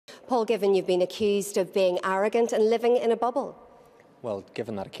Paul Givan, you've been accused of being arrogant and living in a bubble. Well,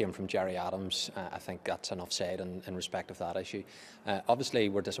 given that it came from Gerry Adams, I think that's enough said in respect of that issue. Obviously,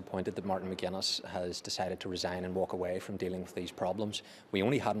 we're disappointed that Martin McGuinness has decided to resign and walk away from dealing with these problems. We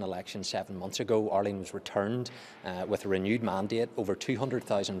only had an election 7 months ago. Arlene was returned with a renewed mandate, over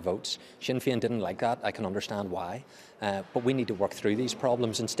 200,000 votes. Sinn Féin didn't like that. I can understand why. But we need to work through these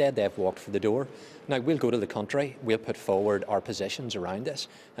problems. Instead, they've walked for the door. Now, we'll go to the country. We'll put forward our positions around this.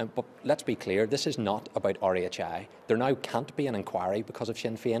 But let's be clear, this is not about RHI. There now can't be an inquiry because of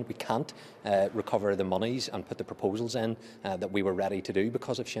Sinn Féin. We can't recover the monies and put the proposals in that we were ready to do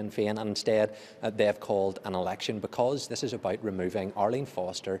because of Sinn Féin, and instead they've called an election because this is about removing Arlene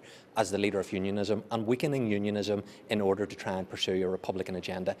Foster as the leader of unionism and weakening unionism in order to try and pursue a Republican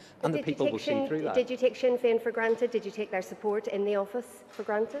agenda. And the people will see through that. Did you take Sinn Féin for granted? Did you take their support in the office for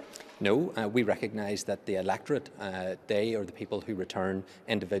granted? No, we recognise that the electorate, they are the people who return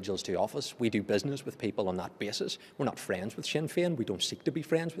individuals to office. We do business with people on that basis. We're not friends with Sinn Féin. We don't seek to be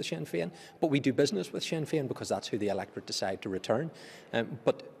friends with Sinn Féin, but we do business with Sinn Féin because that's who the electorate decide to return.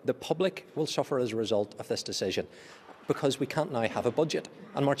 But the public will suffer as a result of this decision, because we can't now have a budget.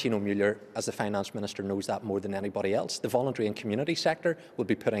 And Martin O Muilleoir, as the Finance Minister, knows that more than anybody else. The voluntary and community sector will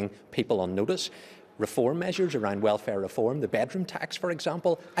be putting people on notice. Reform measures around welfare reform, the bedroom tax, for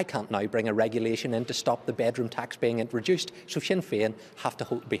example, I can't now bring a regulation in to stop the bedroom tax being introduced. So Sinn Féin have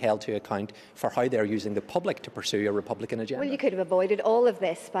to be held to account for how they're using the public to pursue a Republican agenda. Well, you could have avoided all of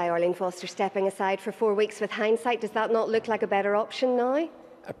this by Arlene Foster stepping aside for 4 weeks. With hindsight, does that not look like a better option now?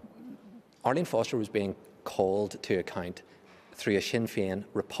 Arlene Foster was being called to account through a Sinn Féin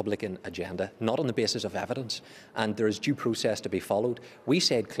Republican agenda, not on the basis of evidence, and there is due process to be followed. We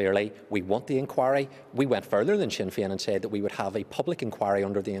said clearly we want the inquiry. We went further than Sinn Féin and said that we would have a public inquiry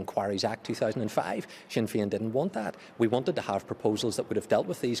under the Inquiries Act 2005. Sinn Féin didn't want that. We wanted to have proposals that would have dealt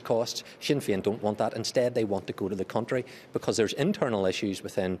with these costs. Sinn Féin don't want that. Instead, they want to go to the country because there's internal issues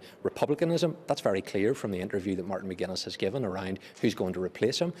within Republicanism. That's very clear from the interview that Martin McGuinness has given around who's going to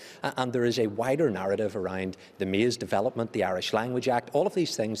replace him. And there is a wider narrative around the Maze development, the Irish Language Act, all of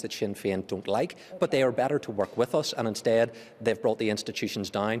these things that Sinn Féin don't like, but they are better to work with us, and instead they've brought the institutions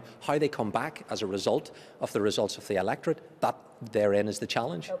down. How they come back as a result of the results of the electorate, that therein is the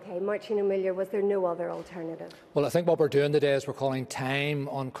challenge. OK, Martin O Muilleoir, was there no other alternative? Well, I think what we're doing today is we're calling time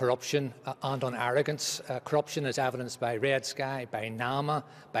on corruption and on arrogance. Corruption is evidenced by Red Sky, by NAMA,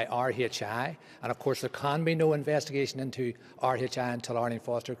 by RHI, and of course there can be no investigation into RHI until Arlene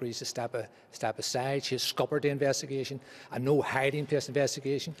Foster agrees to step aside. She has scuppered the investigation, and no hiding place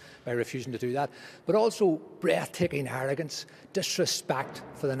investigation by refusing to do that. But also breathtaking arrogance, disrespect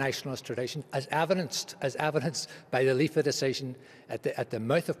for the nationalist tradition, as evidenced by the leaflet decision at the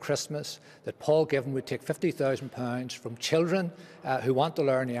mouth of Christmas that Paul Givan would take £50,000 from children who want to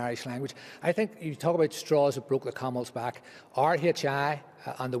learn the Irish language. I think you talk about straws that broke the camel's back. RHI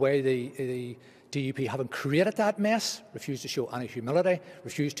and the way the DUP, having created that mess, refused to show any humility,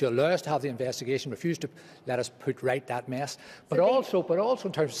 refused to allow us to have the investigation, refused to let us put right that mess, but also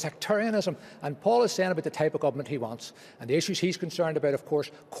in terms of sectarianism. And Paul is saying about the type of government he wants and the issues he's concerned about. Of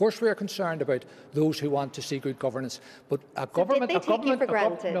course we are concerned about those who want to see good governance, but a government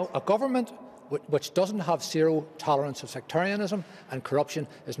which doesn't have zero tolerance of sectarianism and corruption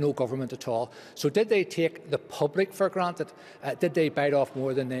is no government at all. So did they take the public for granted? Did they bite off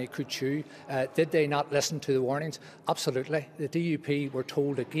more than they could chew? Did they not listen to the warnings? Absolutely. The DUP were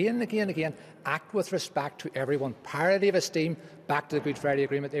told again and again and again, act with respect to everyone, parity of esteem, back to the Good Friday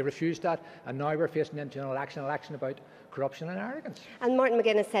Agreement. They refused that, and now we're facing into an election about corruption and arrogance. And Martin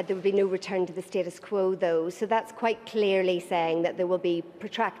McGuinness said there would be no return to the status quo, though, so that's quite clearly saying that there will be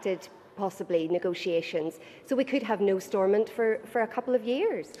protracted possibly negotiations. So we could have no Stormont for a couple of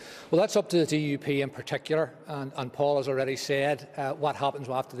years. Well, that's up to the DUP in particular, and Paul has already said what happens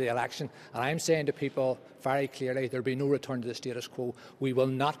after the election. And I'm saying to people very clearly there will be no return to the status quo. We will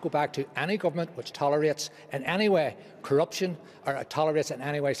not go back to any government which tolerates in any way corruption or tolerates in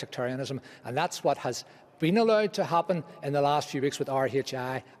any way sectarianism. And that's what has been allowed to happen in the last few weeks with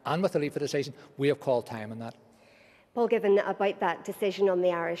RHI and with the leaflet decision. We have called time on that. Paul Givan, about that decision on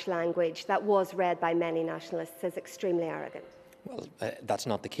the Irish language that was read by many nationalists as extremely arrogant. Well, that's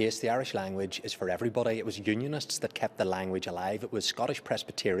not the case. The Irish language is for everybody. It was Unionists that kept the language alive. It was Scottish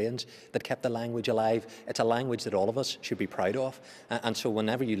Presbyterians that kept the language alive. It's a language that all of us should be proud of. And so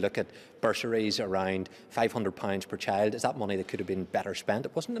whenever you look at bursaries around £500 per child, is that money that could have been better spent?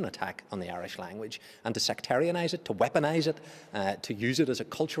 It wasn't an attack on the Irish language. And to sectarianise it, to weaponise it, to use it as a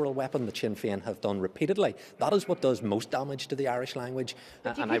cultural weapon that Sinn Féin have done repeatedly, that is what does most damage to the Irish language.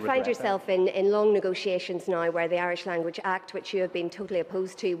 But you find yourself in long negotiations now where the Irish Language Act, which which you have been totally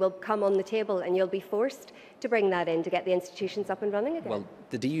opposed to, will come on the table and you'll be forced to bring that in to get the institutions up and running again? Well,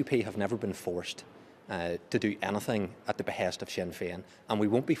 the DUP have never been forced to do anything at the behest of Sinn Féin, and we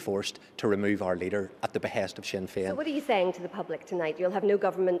won't be forced to remove our leader at the behest of Sinn Féin. So what are you saying to the public tonight? You'll have no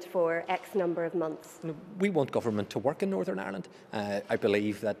government for X number of months. We want government to work in Northern Ireland. I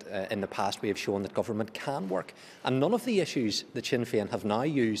believe that in the past we have shown that government can work, and none of the issues that Sinn Féin have now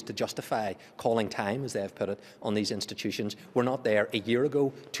used to justify calling time, as they have put it, on these institutions were not there a year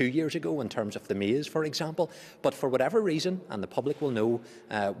ago, 2 years ago, in terms of the maze, for example. But for whatever reason, and the public will know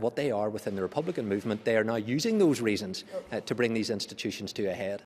what they are within the Republican movement, they are now using those reasons to bring these institutions to a head.